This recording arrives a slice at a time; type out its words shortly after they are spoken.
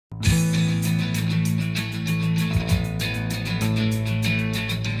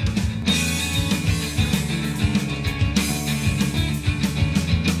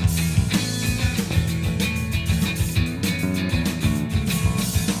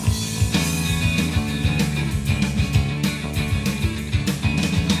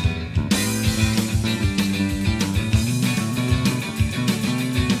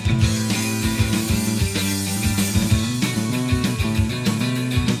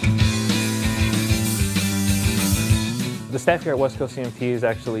The staff here at West Coast EMT is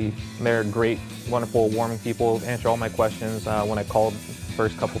actually, they're great, wonderful, warming people, answer all my questions when I called the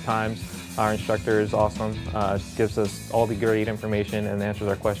first couple times. Our instructor is awesome, gives us all the great information and answers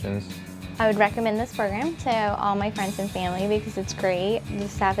our questions. I would recommend this program to all my friends and family because it's great. The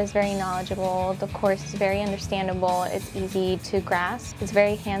staff is very knowledgeable, the course is very understandable, it's easy to grasp. It's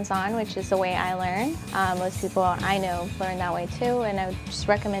very hands-on, which is the way I learn. Most people I know learn that way too, and I would just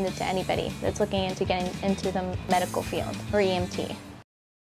recommend it to anybody that's looking into getting into the medical field or EMT.